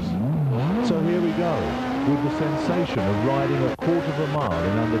pictures. So here we go, with the sensation of riding a quarter of a mile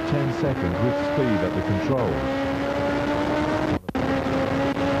in under 10 seconds with Steve at the controls.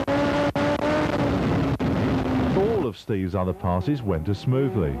 All of Steve's other passes went as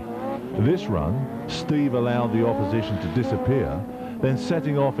smoothly. This run, Steve allowed the opposition to disappear, then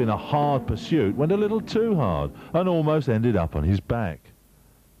setting off in a hard pursuit went a little too hard and almost ended up on his back.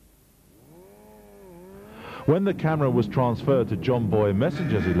 When the camera was transferred to John Boy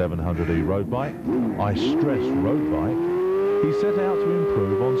Messenger's 1100E road bike, I stress road bike, he set out to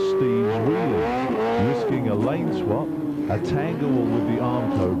improve on Steve's wheeling, risking a lane swap, a tangle with the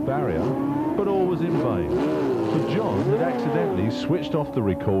Armco barrier, but all was in vain. For John had accidentally switched off the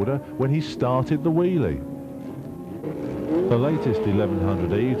recorder when he started the wheelie. The latest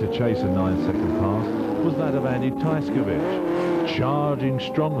 1100E to chase a 9-second pass was that of Andy Tyskovich. Charging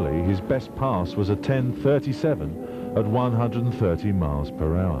strongly, his best pass was a 10.37 at 130 miles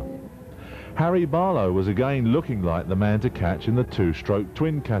per hour. Harry Barlow was again looking like the man to catch in the 2-stroke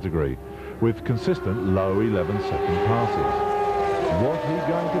twin category, with consistent low 11-second passes. Was he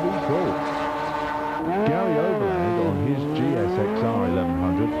going to be caught? Gary Overland on his GSXR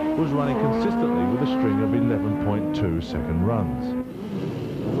 1100 was running consistently with a string of 11.2 second runs.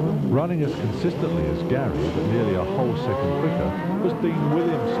 Running as consistently as Gary, but nearly a whole second quicker, was Dean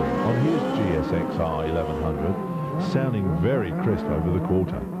Williamson on his GSXR 1100, sounding very crisp over the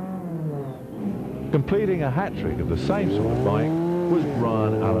quarter. Completing a hat-trick of the same sort of bike was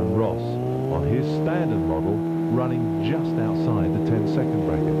Brian Allen Ross on his standard model, running just outside the 10-second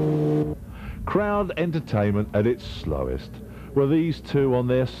bracket. Crowd entertainment at its slowest were these two on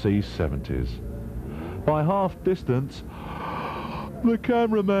their C70s. By half distance, the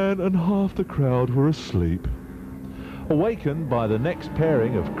cameraman and half the crowd were asleep. Awakened by the next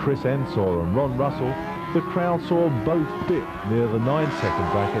pairing of Chris Ensor and Ron Russell, the crowd saw both dip near the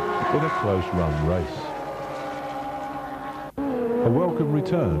 9-second bracket in a close run race. A welcome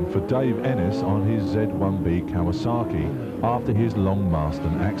return for Dave Ennis on his Z1B Kawasaki after his Long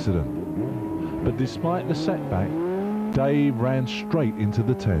Marston accident. But despite the setback, Dave ran straight into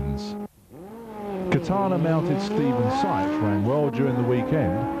the 10s. Katana-mounted Stephen Sykes ran well during the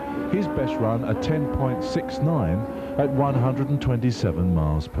weekend, his best run a 10.69 at 127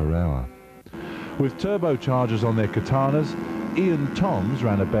 miles per hour. With turbochargers on their Katanas, Ian Toms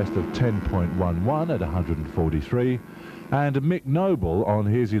ran a best of 10.11 at 143, and Mick Noble on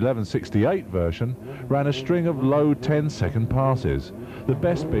his 1168 version ran a string of low 10-second passes, the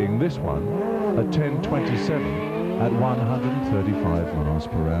best being this one at 10.27 at 135 miles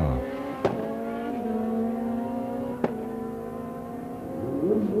per hour.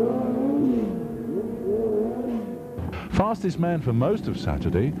 Fastest man for most of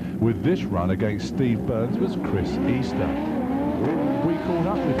Saturday with this run against Steve Burns was Chris Easter. We caught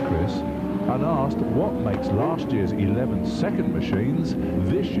up with Chris and asked what makes last year's 11-second machines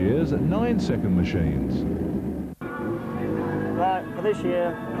this year's 9-second machines. Right, for this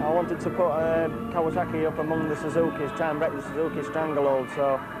year I wanted to put Kawasaki up among the Suzuki's, try and break the Suzuki stranglehold,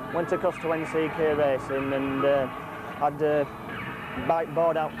 so went across to NCK Racing and had bike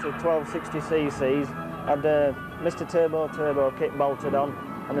board out to 1260cc's, had Mr. Turbo kit bolted on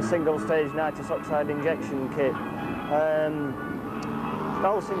and a single stage nitrous oxide injection kit. It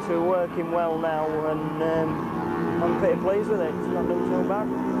all seems to be working well now, and I'm pretty pleased with it. It's not done so bad.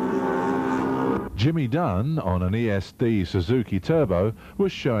 Jimmy Dunn, on an ESD Suzuki Turbo,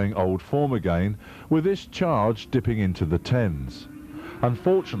 was showing old form again, with this charge dipping into the 10s.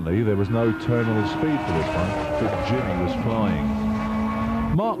 Unfortunately, there was no terminal speed for this one, but Jimmy was flying.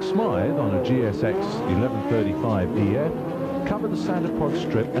 Mark Smythe, on a GSX 1135 EF, covered the Santa Pod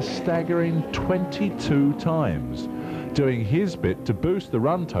strip a staggering 22 times, doing his bit to boost the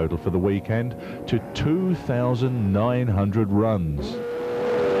run total for the weekend to 2,900 runs.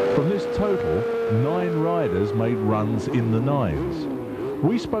 From this total, 9 riders made runs in the 9s.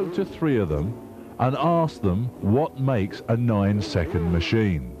 We spoke to 3 of them and asked them what makes a 9-second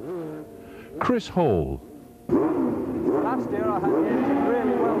machine. Chris Hall. Last year I had the engine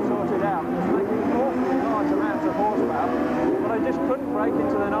really well sorted out. It was making awfully large amounts of horsepower, but I just couldn't break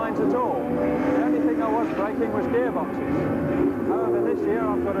into the 9s at all. The only thing I was breaking was gearboxes. However, this year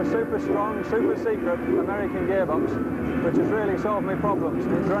I've got a super strong, super secret American gearbox, which has really solved my problems.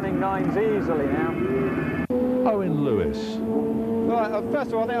 It's running 9s easily now. Owen Lewis. Right,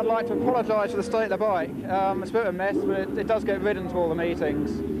 first of all, I think I'd like to apologise for the state of the bike. It's a bit of a mess, but it does get ridden to all the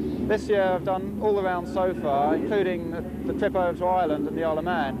meetings. This year I've done all the rounds so far, including the trip over to Ireland and the Isle of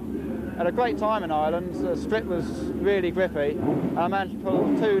Man. Had a great time in Ireland. The strip was really grippy. I managed to pull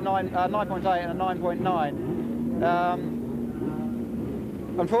 9.8 and a 9.9.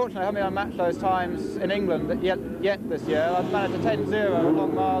 Unfortunately, I haven't been able to match those times in England yet this year. I've managed a 10.0 at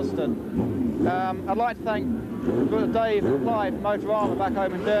Long Marston. I'd like to thank Dave and Clive from Motorama back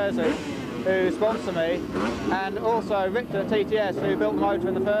home in Jersey, who sponsor me, and also Richard at TTS, who built the motor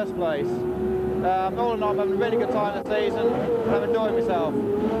in the first place. All in all, I'm having a really good time this season, and I'm enjoying myself.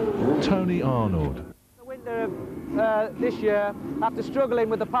 Tony Arnold. The winter of this year, after struggling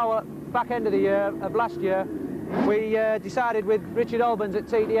with the power back end of the year, of last year, we decided with Richard Albans at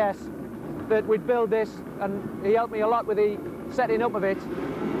TTS that we'd build this, and he helped me a lot with the setting up of it.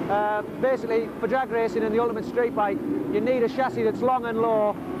 Basically, for drag racing and the ultimate street bike, you need a chassis that's long and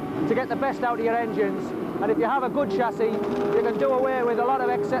low to get the best out of your engines. And if you have a good chassis, you can do away with a lot of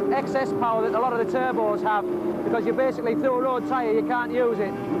excess power that a lot of the turbos have, because you basically, through a road tyre, you can't use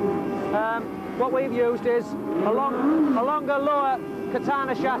it. What we've used is a longer, lower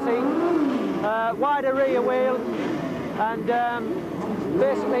Katana chassis, wider rear wheel, and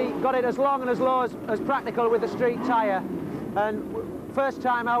basically got it as long and as low as practical with a street tyre. And first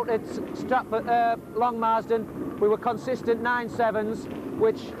time out at Stratford, Long Marsden, we were consistent 9.7s,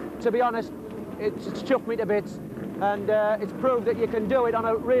 which, to be honest, it's chuffed me to bits. And it's proved that you can do it on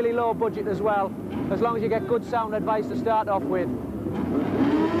a really low budget as well, as long as you get good sound advice to start off with.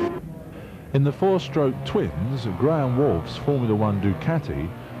 In the 4-stroke twins, Graham Wolf's Formula One Ducati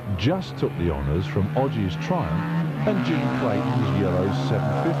just took the honours from Odgie's Triumph and Jim Clayton's yellow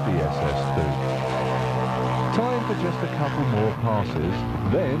 750 SS2. Time for just a couple more passes,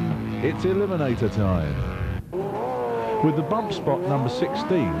 then it's eliminator time. With the bump spot number 16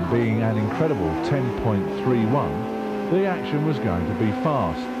 being an incredible 10.31, the action was going to be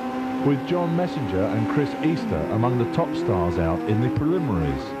fast, with John Messenger and Chris Easter among the top stars out in the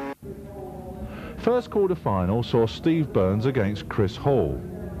preliminaries. First quarter-final saw Steve Burns against Chris Hall.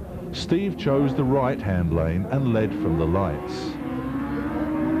 Steve chose the right-hand lane and led from the lights.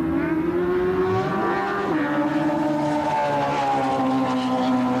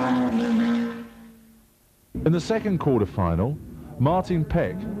 In the second quarter-final, Martin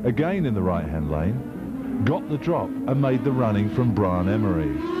Peck, again in the right-hand lane, got the drop and made the running from Brian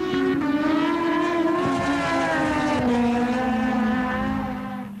Emery.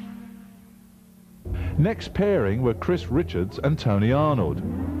 Next pairing were Chris Richards and Tony Arnold.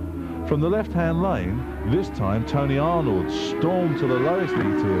 From the left-hand lane, this time Tony Arnold stormed to the lowest ET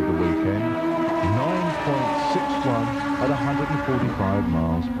of the weekend, 9.61 at 145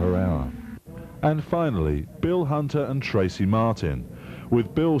 miles per hour. And finally, Bill Hunter and Tracy Martin.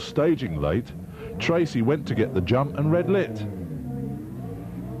 With Bill staging late, Tracy went to get the jump and red lit.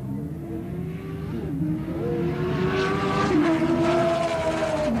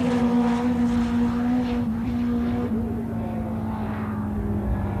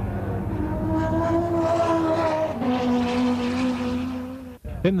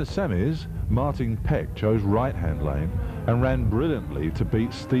 In the semis, Martin Peck chose right-hand lane and ran brilliantly to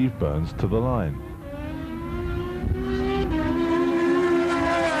beat Steve Burns to the line.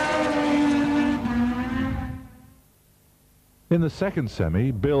 In the second semi,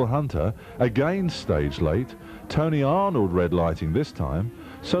 Bill Hunter again staged late, Tony Arnold red lighting this time,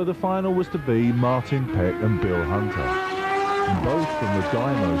 so the final was to be Martin Peck and Bill Hunter. Both from the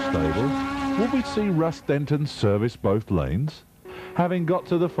Dymo stable, will we see Russ Denton service both lanes? Having got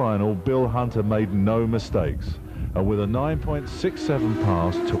to the final, Bill Hunter made no mistakes, and with a 9.67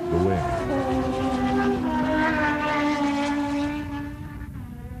 pass took the win.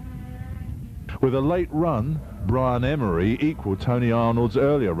 With a late run, Brian Emery equalled Tony Arnold's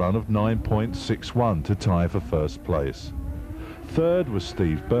earlier run of 9.61 to tie for first place. Third was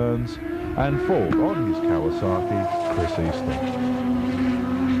Steve Burns, and fourth on his Kawasaki, Chris Easton.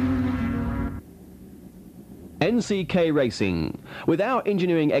 NCK Racing. With our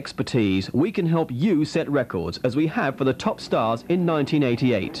engineering expertise, we can help you set records, as we have for the top stars in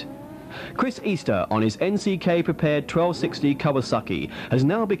 1988. Chris Easter on his NCK prepared 1260 Kawasaki has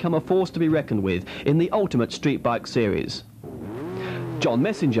now become a force to be reckoned with in the ultimate street bike series. John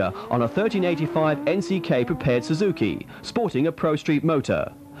Messenger on a 1385 NCK prepared Suzuki, sporting a Pro Street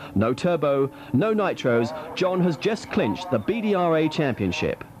motor. No turbo, no nitros, John has just clinched the BDRA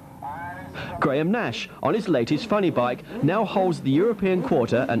Championship. Graham Nash on his latest funny bike now holds the European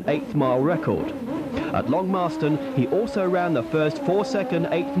quarter and 8th mile record. At Long Marston, he also ran the first 4-second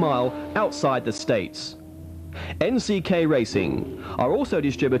 8th mile outside the States. NCK Racing are also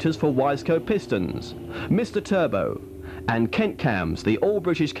distributors for Wiseco Pistons, Mr. Turbo, and Kent Cams, the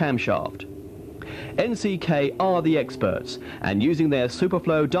all-British camshaft. NCK are the experts, and using their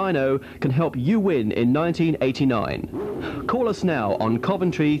Superflow dyno can help you win in 1989. Call us now on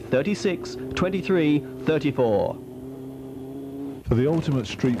Coventry 36 23 34. For the Ultimate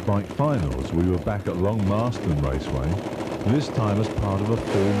Street Bike Finals, we were back at Long Marston Raceway, this time as part of a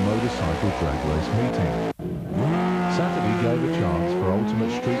full motorcycle drag race meeting. Saturday gave a chance for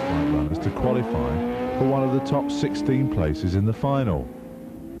Ultimate Street Bike runners to qualify for one of the top 16 places in the final.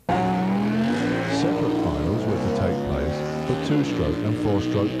 Separate finals were to take place for 2-stroke and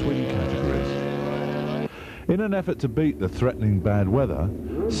 4-stroke twin categories. In an effort to beat the threatening bad weather,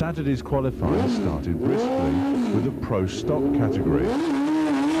 Saturday's qualifying started briskly with the Pro Stock category.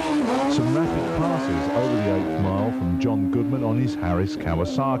 Some rapid passes over the 8th mile from John Goodman on his Harris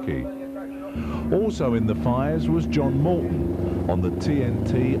Kawasaki. Also in the fires was John Morton on the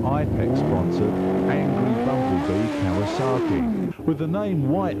TNT IPEC-sponsored Angry Bumblebee Kawasaki. With the name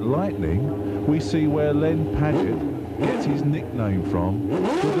White Lightning, we see where Len Paget gets his nickname from.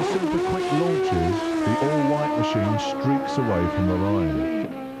 With the super quick launches, the all-white machine streaks away from the line.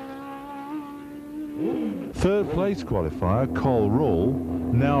 Third place qualifier Cole Rall,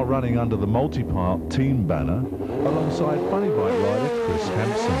 now running under the multi-part team banner, alongside funny bike rider Chris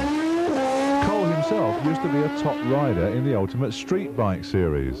Hampson. Cole himself used to be a top rider in the Ultimate Street Bike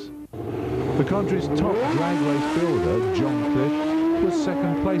Series. The country's top drag race builder, John Cliff, was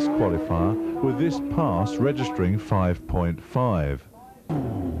second place qualifier, with this pass registering 5.5.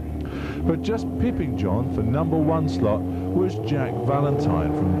 But just pipping John for #1 slot was Jack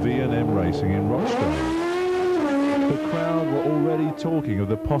Valentine from V&M Racing in Rochdale. The crowd were already talking of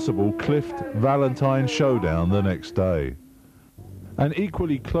the possible Clift-Valentine showdown the next day. An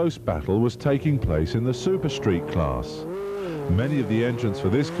equally close battle was taking place in the Super Street class. Many of the entrants for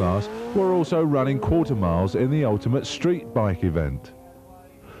this class were also running quarter miles in the Ultimate Street Bike event.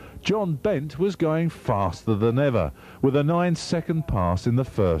 John Bent was going faster than ever, with a 9-second pass in the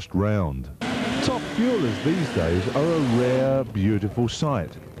first round. Top fuelers these days are a rare, beautiful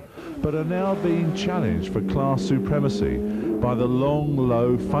sight, but are now being challenged for class supremacy by the long,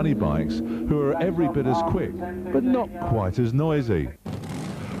 low, funny bikes who are every bit as quick, but not quite as noisy.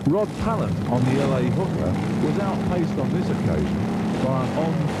 Rod Pallant on the LA Hooker was outpaced on this occasion by an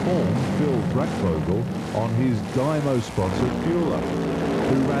on-form Phil Brackvogel on his Dymo-sponsored fueler,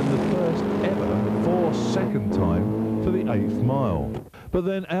 who ran the first ever 4-second time for the 8th mile. But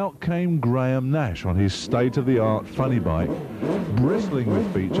then out came Graham Nash on his state-of-the-art funny bike, bristling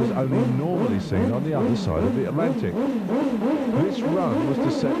with features only normally seen on the other side of the Atlantic. This run was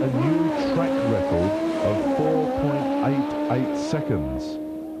to set a new track record of 4.88 seconds.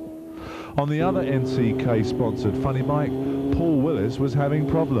 On the other NCK-sponsored funny bike, Paul Willis was having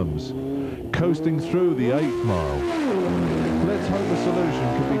problems, coasting through the 8th mile. Let's hope a solution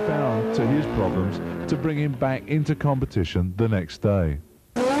can be found to his problems to bring him back into competition the next day.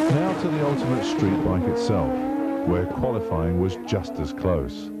 Now to the Ultimate Street Bike itself, where qualifying was just as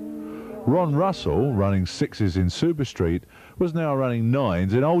close. Ron Russell, running 6s in Super Street, was now running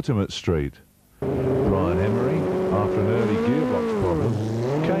 9s in Ultimate Street. Brian Emery, after an early gearbox problem,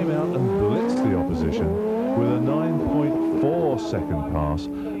 came out and blitzed the opposition with a 9.4-second pass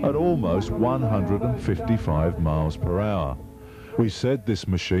at almost 155 miles per hour. We said this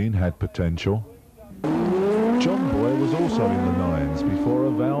machine had potential. John Boy was also in the 9s before a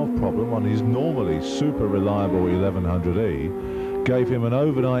valve problem on his normally super reliable 1100E gave him an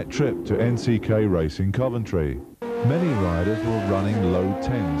overnight trip to NCK Racing Coventry. Many riders were running low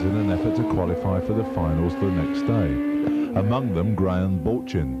 10s in an effort to qualify for the finals the next day, among them Graham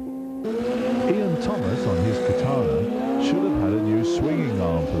Borchin. Ian Thomas on his Katana should have had a new swinging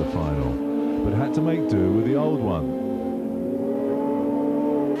arm for the final, but had to make do with the old one.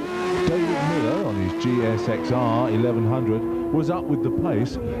 David Miller on his GSXR 1100 was up with the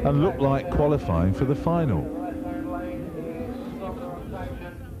pace and looked like qualifying for the final.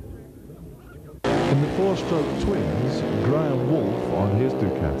 In the four-stroke twins, Graham Wolfe on his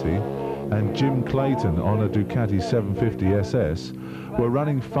Ducati and Jim Clayton on a Ducati 750 SS were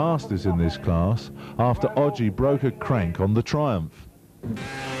running fastest in this class after Odgie broke a crank on the Triumph.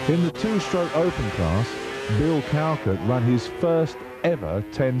 In the two-stroke open class, Bill Calcutt ran his first ever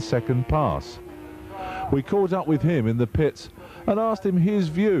 10-second pass. We caught up with him in the pits and asked him his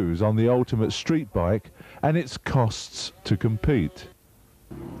views on the ultimate street bike and its costs to compete.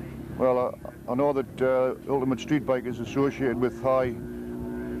 Well, I know that ultimate street bike is associated with high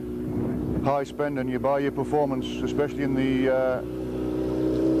spending. You buy your performance, especially in the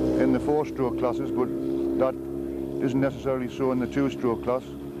four-stroke classes, but that isn't necessarily so in the two-stroke class.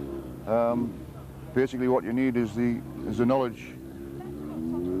 Basically, what you need is the knowledge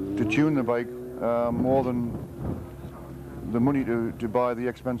to tune the bike more than the money to buy the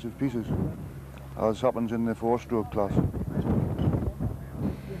expensive pieces, as happens in the four-stroke class.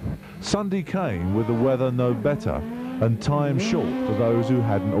 Sunday came with the weather no better and time short for those who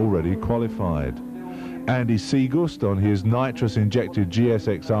hadn't already qualified. Andy Seagust on his nitrous-injected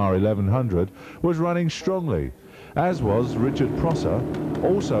GSXR 1100 was running strongly, as was Richard Prosser,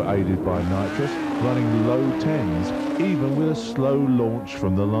 also aided by nitrous, running low 10s, even with a slow launch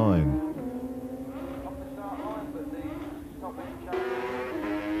from the line.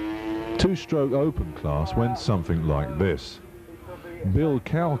 Two-stroke open class went something like this. Bill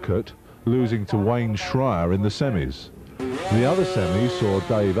Calcutt losing to Wayne Schreier in the semis. The other semis saw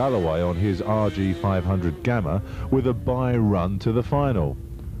Dave Alloway on his RG 500 Gamma with a bye run to the final.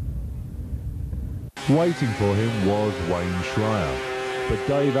 Waiting for him was Wayne Schreier, but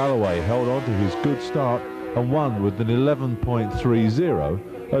Dave Alloway held on to his good start and won with an 11.30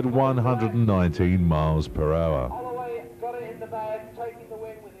 at 119 miles per hour.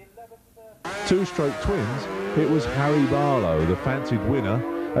 Two-stroke twins, it was Harry Barlow, the fancied winner,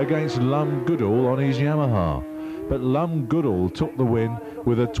 against Lum Goodall on his Yamaha. But Lum Goodall took the win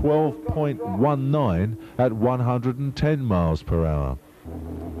with a 12.19 at 110 miles per hour.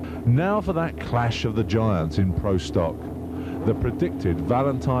 Now for that clash of the giants in pro stock. The predicted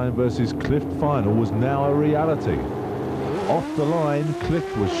Valentine versus Clift final was now a reality. Off the line,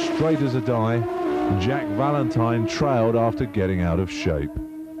 Clift was straight as a die. Jack Valentine trailed after getting out of shape.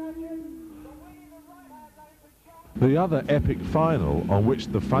 The other epic final on which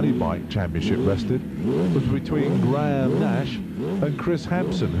the Funny Bike Championship rested was between Graham Nash and Chris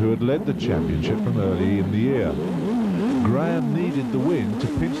Hampson, who had led the championship from early in the year. Graham needed the win to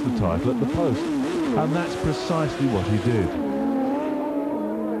pinch the title at the post, and that's precisely what he did.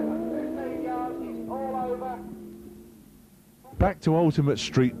 Back to ultimate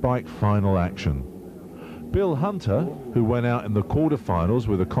street bike final action. Bill Hunter, who went out in the quarterfinals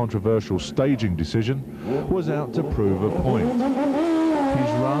with a controversial staging decision, was out to prove a point.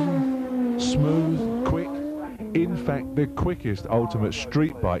 His run, smooth, quick, in fact the quickest ultimate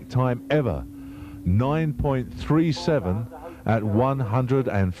street bike time ever, 9.37 at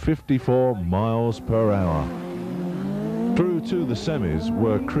 154 miles per hour. Through to the semis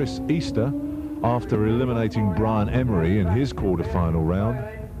were Chris Easter, after eliminating Brian Emery in his quarterfinal round,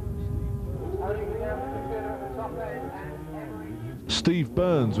 Steve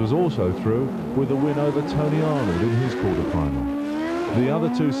Burns was also through with a win over Tony Arnold in his quarterfinal. The other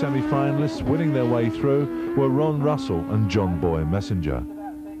two semi-finalists winning their way through were Ron Russell and John Boy Messenger.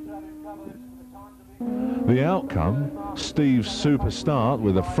 The outcome, Steve's super start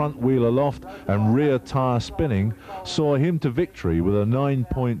with a front wheel aloft and rear tyre spinning, saw him to victory with a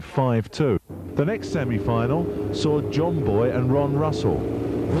 9.52. The next semi-final saw John Boy and Ron Russell,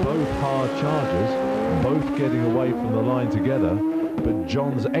 both hard chargers, both getting away from the line together, but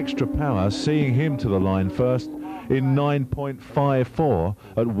John's extra power seeing him to the line first in 9.54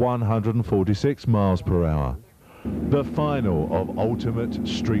 at 146 miles per hour. The final of Ultimate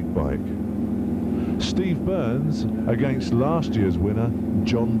Street Bike. Steve Burns against last year's winner,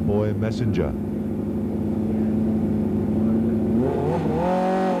 John Boy Messenger.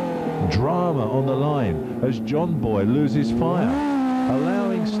 Drama on the line as John Boy loses fire,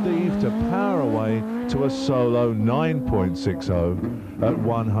 allowing Steve to power away to a solo 9.60 at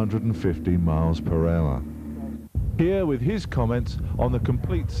 150 miles per hour. Here with his comments on the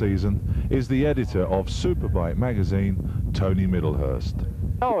complete season is the editor of Superbike magazine, Tony Middlehurst.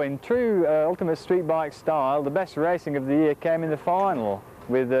 Oh, in true Ultimate Street Bike style, the best racing of the year came in the final.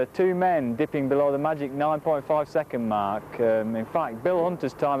 with 2 men dipping below the magic 9.5 second mark. In fact, Bill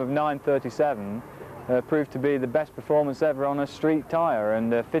Hunter's time of 9:37 proved to be the best performance ever on a street tyre,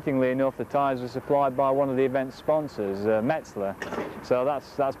 and fittingly enough the tyres were supplied by one of the event's sponsors, Metzler, so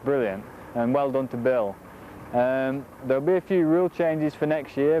that's brilliant, and well done to Bill. There'll be a few rule changes for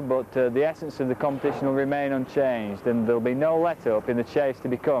next year, but the essence of the competition will remain unchanged, and there'll be no let-up in the chase to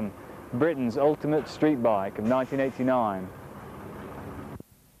become Britain's ultimate street bike of 1989.